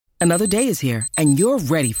Another day is here, and you're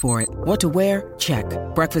ready for it. What to wear? Check.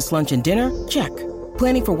 Breakfast, lunch, and dinner? Check.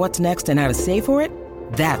 Planning for what's next and how to save for it?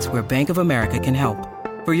 That's where Bank of America can help.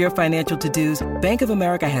 For your financial to-dos, Bank of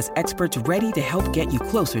America has experts ready to help get you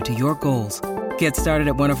closer to your goals. Get started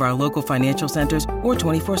at one of our local financial centers or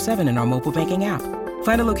 24/7 in our mobile banking app.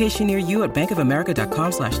 Find a location near you at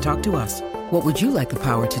bankofamerica.com/talktous. What would you like the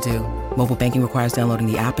power to do? Mobile banking requires downloading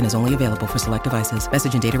the app and is only available for select devices.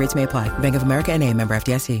 Message and data rates may apply. Bank of America N.A., member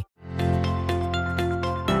FDIC.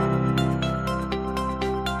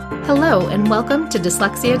 Hello, and welcome to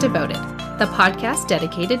Dyslexia Devoted, the podcast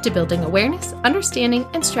dedicated to building awareness, understanding,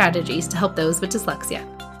 and strategies to help those with dyslexia.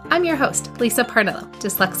 I'm your host, Lisa Parnello,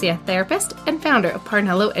 dyslexia therapist and founder of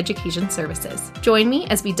Parnello Education Services. Join me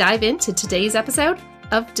as we dive into today's episode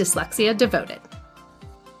of Dyslexia Devoted.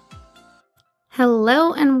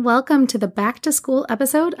 Hello, and welcome to the Back to School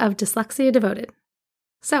episode of Dyslexia Devoted.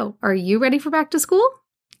 So, are you ready for back to school?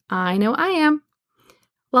 I know I am.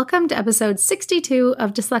 Welcome to episode 62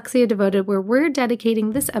 of Dyslexia Devoted, where we're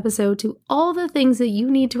dedicating this episode to all the things that you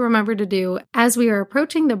need to remember to do as we are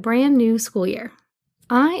approaching the brand new school year.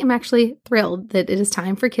 I am actually thrilled that it is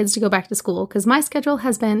time for kids to go back to school because my schedule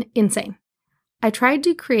has been insane. I tried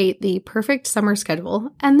to create the perfect summer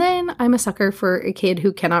schedule, and then I'm a sucker for a kid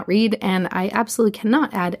who cannot read, and I absolutely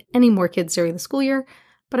cannot add any more kids during the school year,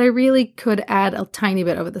 but I really could add a tiny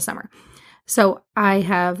bit over the summer. So I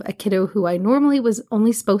have a kiddo who I normally was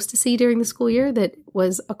only supposed to see during the school year that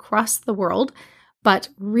was across the world, but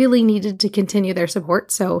really needed to continue their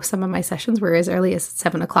support. So some of my sessions were as early as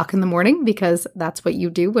 7 o'clock in the morning because that's what you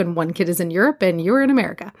do when one kid is in Europe and you're in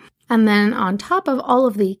America. And then on top of all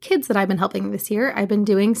of the kids that I've been helping this year, I've been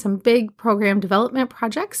doing some big program development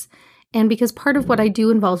projects. And because part of what I do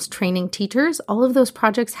involves training teachers, all of those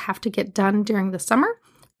projects have to get done during the summer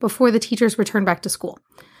before the teachers return back to school.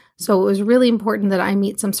 So it was really important that I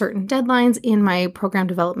meet some certain deadlines in my program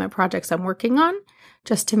development projects I'm working on,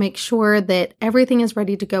 just to make sure that everything is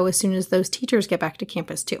ready to go as soon as those teachers get back to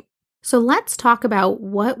campus too. So let's talk about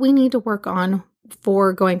what we need to work on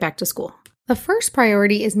for going back to school. The first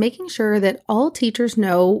priority is making sure that all teachers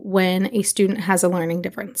know when a student has a learning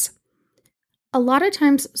difference. A lot of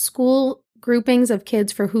times school groupings of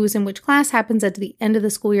kids for who's in which class happens at the end of the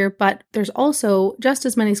school year, but there's also just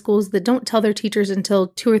as many schools that don't tell their teachers until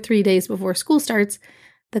 2 or 3 days before school starts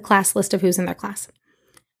the class list of who's in their class.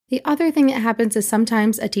 The other thing that happens is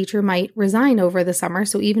sometimes a teacher might resign over the summer,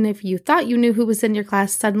 so even if you thought you knew who was in your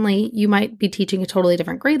class, suddenly you might be teaching a totally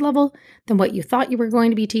different grade level than what you thought you were going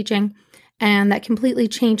to be teaching, and that completely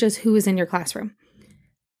changes who is in your classroom.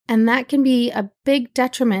 And that can be a big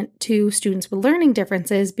detriment to students with learning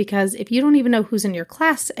differences because if you don't even know who's in your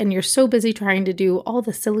class and you're so busy trying to do all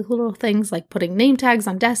the silly little things like putting name tags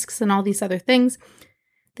on desks and all these other things,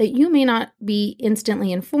 that you may not be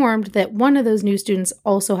instantly informed that one of those new students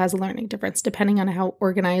also has a learning difference, depending on how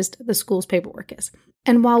organized the school's paperwork is.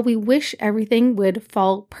 And while we wish everything would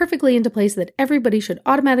fall perfectly into place that everybody should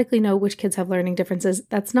automatically know which kids have learning differences,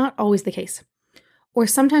 that's not always the case. Or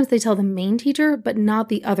sometimes they tell the main teacher, but not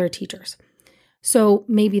the other teachers. So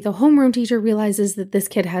maybe the homeroom teacher realizes that this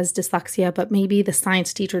kid has dyslexia, but maybe the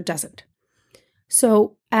science teacher doesn't.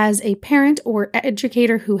 So as a parent or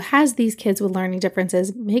educator who has these kids with learning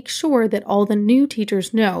differences, make sure that all the new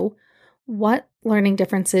teachers know what learning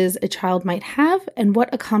differences a child might have and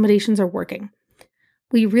what accommodations are working.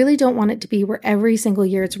 We really don't want it to be where every single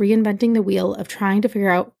year it's reinventing the wheel of trying to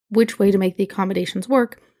figure out which way to make the accommodations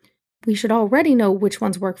work. We should already know which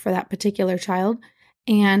ones work for that particular child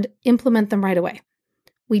and implement them right away.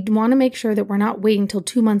 We want to make sure that we're not waiting till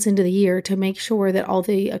 2 months into the year to make sure that all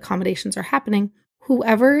the accommodations are happening.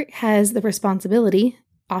 Whoever has the responsibility,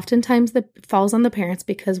 oftentimes that falls on the parents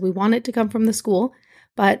because we want it to come from the school,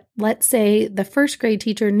 but let's say the first grade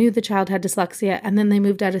teacher knew the child had dyslexia and then they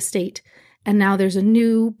moved out of state, and now there's a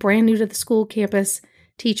brand new to the school campus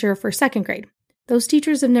teacher for second grade. Those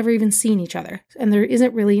teachers have never even seen each other, and there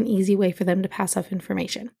isn't really an easy way for them to pass off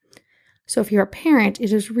information. So if you're a parent,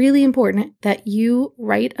 it is really important that you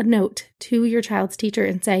write a note to your child's teacher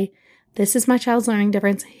and say, this is my child's learning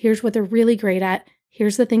difference. Here's what they're really great at.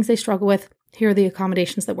 Here's the things they struggle with. Here are the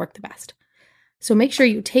accommodations that work the best. So make sure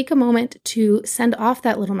you take a moment to send off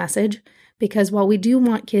that little message, because while we do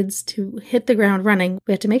want kids to hit the ground running,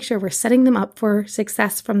 we have to make sure we're setting them up for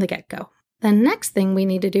success from the get-go. The next thing we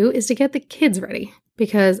need to do is to get the kids ready,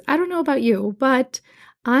 because I don't know about you, but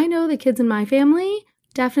I know the kids in my family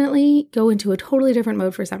definitely go into a totally different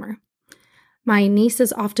mode for summer. My niece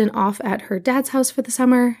is often off at her dad's house for the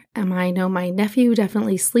summer, and I know my nephew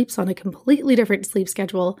definitely sleeps on a completely different sleep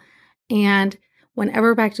schedule, and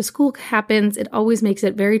whenever back to school happens, it always makes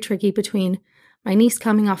it very tricky between my niece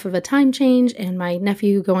coming off of a time change and my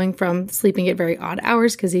nephew going from sleeping at very odd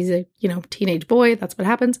hours because he's a, teenage boy. That's what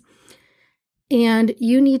happens. And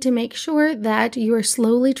you need to make sure that you are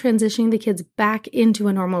slowly transitioning the kids back into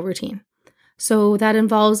a normal routine. So that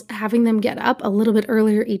involves having them get up a little bit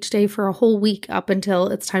earlier each day for a whole week up until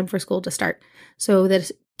it's time for school to start. So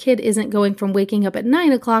that kid isn't going from waking up at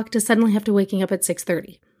 9 o'clock to suddenly have to waking up at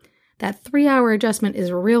 6:30. That 3-hour adjustment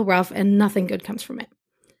is real rough and nothing good comes from it.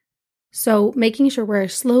 So making sure we're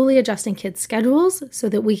slowly adjusting kids' schedules so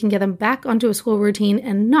that we can get them back onto a school routine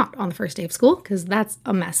and not on the first day of school, because that's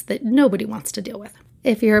a mess that nobody wants to deal with.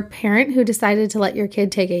 If you're a parent who decided to let your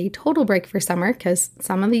kid take a total break for summer, because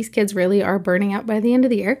some of these kids really are burning out by the end of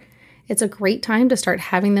the year, it's a great time to start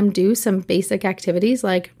having them do some basic activities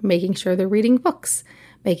like making sure they're reading books,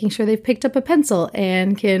 making sure they've picked up a pencil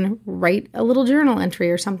and can write a little journal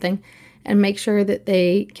entry or something, and make sure that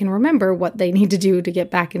they can remember what they need to do to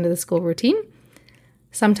get back into the school routine.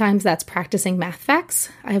 Sometimes that's practicing math facts.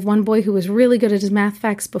 I have one boy who was really good at his math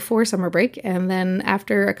facts before summer break, and then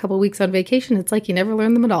after a couple weeks on vacation, it's like he never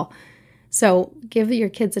learned them at all. So give your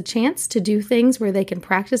kids a chance to do things where they can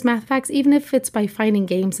practice math facts, even if it's by finding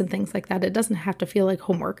games and things like that. It doesn't have to feel like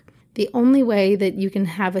homework. The only way that you can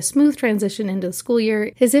have a smooth transition into the school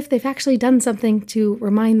year is if they've actually done something to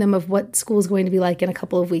remind them of what school is going to be like in a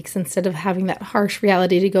couple of weeks, instead of having that harsh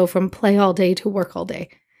reality to go from play all day to work all day.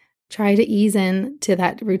 Try to ease into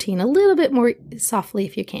that routine a little bit more softly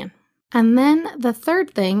if you can. And then the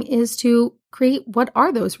third thing is to create what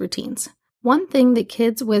are those routines. One thing that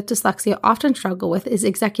kids with dyslexia often struggle with is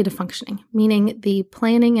executive functioning, meaning the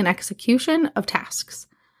planning and execution of tasks.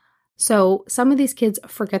 So some of these kids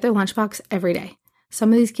forget their lunchbox every day.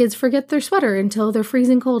 Some of these kids forget their sweater until they're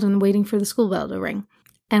freezing cold and waiting for the school bell to ring.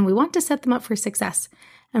 And we want to set them up for success.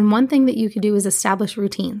 And one thing that you can do is establish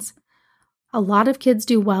routines. A lot of kids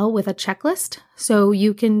do well with a checklist. So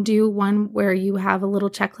you can do one where you have a little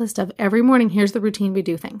checklist of every morning, here's the routine we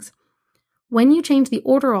do things. When you change the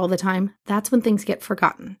order all the time, that's when things get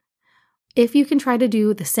forgotten. If you can try to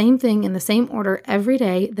do the same thing in the same order every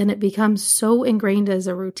day, then it becomes so ingrained as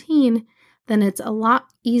a routine, then it's a lot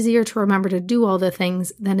easier to remember to do all the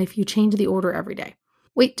things than if you change the order every day.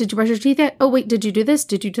 Wait, did you brush your teeth yet? Oh, wait, did you do this?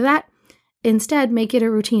 Did you do that? Instead, make it a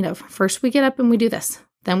routine of first we get up and we do this.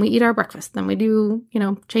 Then we eat our breakfast. Then we do,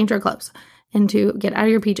 change our clothes and to get out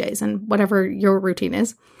of your PJs and whatever your routine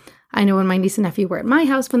is. I know when my niece and nephew were at my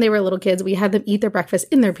house when they were little kids, we had them eat their breakfast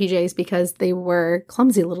in their PJs because they were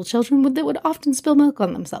clumsy little children that would often spill milk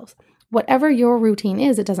on themselves. Whatever your routine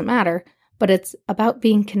is, it doesn't matter, but it's about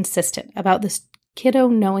being consistent, about this kiddo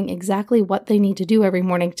knowing exactly what they need to do every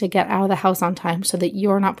morning to get out of the house on time so that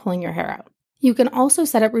you're not pulling your hair out. You can also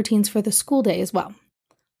set up routines for the school day as well.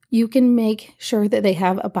 You can make sure that they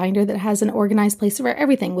have a binder that has an organized place for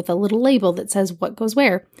everything with a little label that says what goes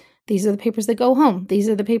where. These are the papers that go home. These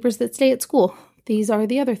are the papers that stay at school. These are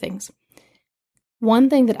the other things. One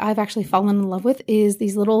thing that I've actually fallen in love with is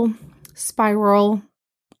these little spiral,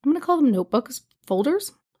 I'm going to call them notebooks,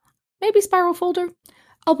 folders, maybe spiral folder.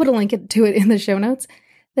 I'll put a link to it in the show notes,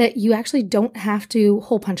 that you actually don't have to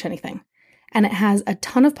hole punch anything. And it has a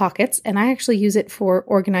ton of pockets, and I actually use it for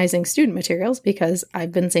organizing student materials because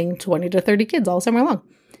I've been seeing 20 to 30 kids all summer long.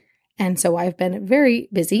 And so I've been very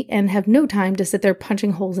busy and have no time to sit there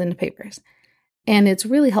punching holes into papers. And it's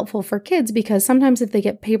really helpful for kids because sometimes if they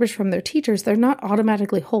get papers from their teachers, they're not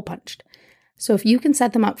automatically hole punched. So if you can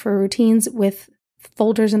set them up for routines with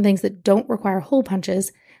folders and things that don't require hole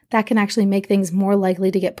punches, that can actually make things more likely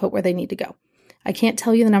to get put where they need to go. I can't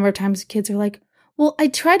tell you the number of times kids are like, well, I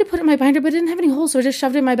tried to put it in my binder, but it didn't have any holes, so I just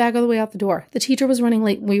shoved it in my bag all the way out the door. The teacher was running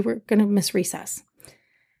late and we were going to miss recess.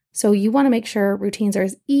 So you want to make sure routines are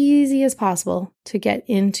as easy as possible to get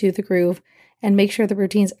into the groove and make sure the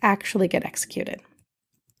routines actually get executed.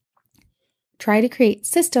 Try to create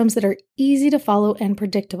systems that are easy to follow and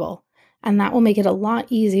predictable, and that will make it a lot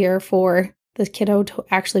easier for the kiddo to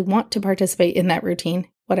actually want to participate in that routine,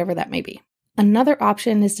 whatever that may be. Another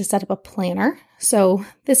option is to set up a planner. So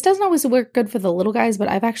this doesn't always work good for the little guys, but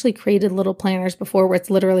I've actually created little planners before where it's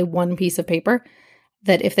literally one piece of paper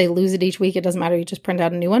that if they lose it each week, it doesn't matter, you just print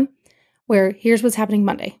out a new one, where here's what's happening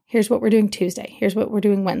Monday, here's what we're doing Tuesday, here's what we're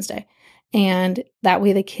doing Wednesday. And that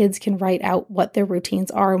way the kids can write out what their routines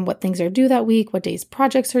are and what things are due that week, what days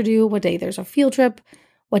projects are due, what day there's a field trip,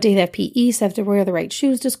 what day they have PE, so they have to wear the right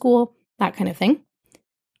shoes to school, that kind of thing.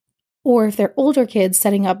 Or if they're older kids,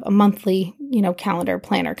 setting up a monthly, calendar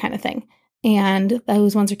planner kind of thing. And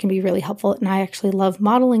those ones can be really helpful. And I actually love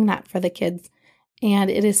modeling that for the kids. And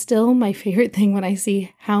it is still my favorite thing when I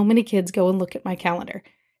see how many kids go and look at my calendar.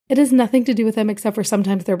 It has nothing to do with them except for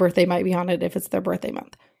sometimes their birthday might be on it if it's their birthday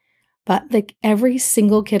month. But like every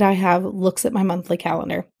single kid I have looks at my monthly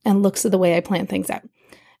calendar and looks at the way I plan things out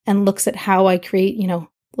and looks at how I create,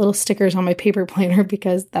 little stickers on my paper planner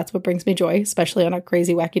because that's what brings me joy, especially on a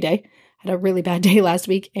crazy, wacky day. I had a really bad day last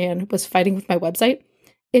week and was fighting with my website.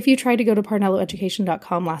 If you tried to go to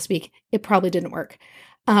parnelloeducation.com last week, it probably didn't work.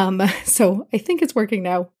 So I think it's working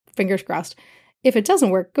now. Fingers crossed. If it doesn't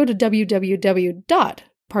work, go to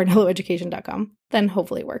www.parnelloeducation.com. Then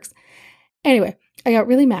hopefully it works. Anyway, I got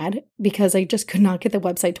really mad because I just could not get the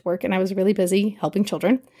website to work and I was really busy helping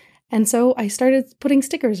children. And so I started putting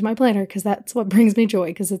stickers in my planner because that's what brings me joy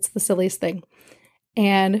because it's the silliest thing.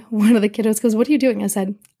 And one of the kiddos goes, "What are you doing?" I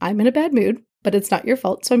said, "I'm in a bad mood, but it's not your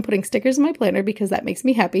fault. So I'm putting stickers in my planner because that makes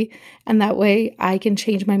me happy. And that way I can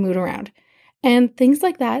change my mood around." And things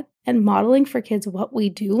like that and modeling for kids what we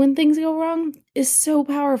do when things go wrong is so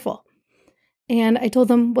powerful. And I told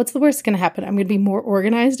them, what's the worst going to happen? I'm going to be more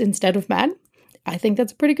organized instead of mad. I think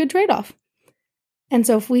that's a pretty good trade-off. And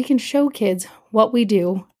so if we can show kids what we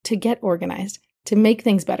do to get organized, to make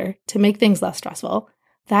things better, to make things less stressful,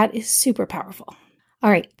 that is super powerful. All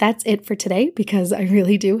right, that's it for today because I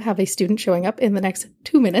really do have a student showing up in the next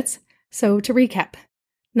 2 minutes. So to recap,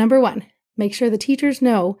 number 1, make sure the teachers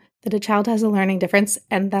know that a child has a learning difference,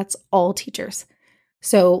 and that's all teachers.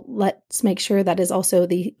 So let's make sure that is also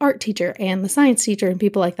the art teacher and the science teacher and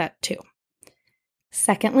people like that too.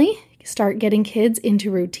 Secondly, start getting kids into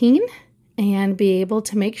routine and be able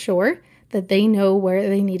to make sure that they know where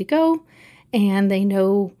they need to go and they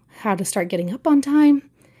know how to start getting up on time.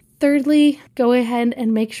 Thirdly, go ahead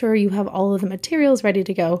and make sure you have all of the materials ready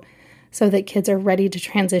to go so that kids are ready to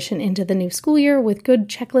transition into the new school year with good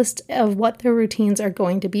checklists of what their routines are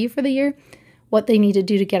going to be for the year, what they need to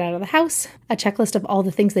do to get out of the house, a checklist of all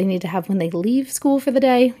the things they need to have when they leave school for the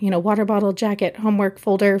day, water bottle, jacket, homework,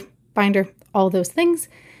 folder, binder, all those things,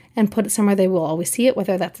 and put it somewhere they will always see it,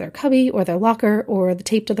 whether that's their cubby or their locker or the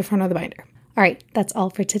tape to the front of the binder. All right, that's all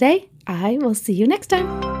for today. I will see you next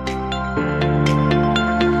time.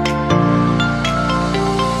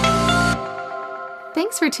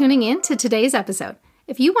 Thanks for tuning in to today's episode.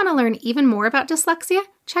 If you want to learn even more about dyslexia,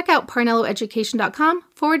 check out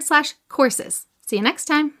parnelloeducation.com/courses. See you next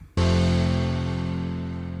time.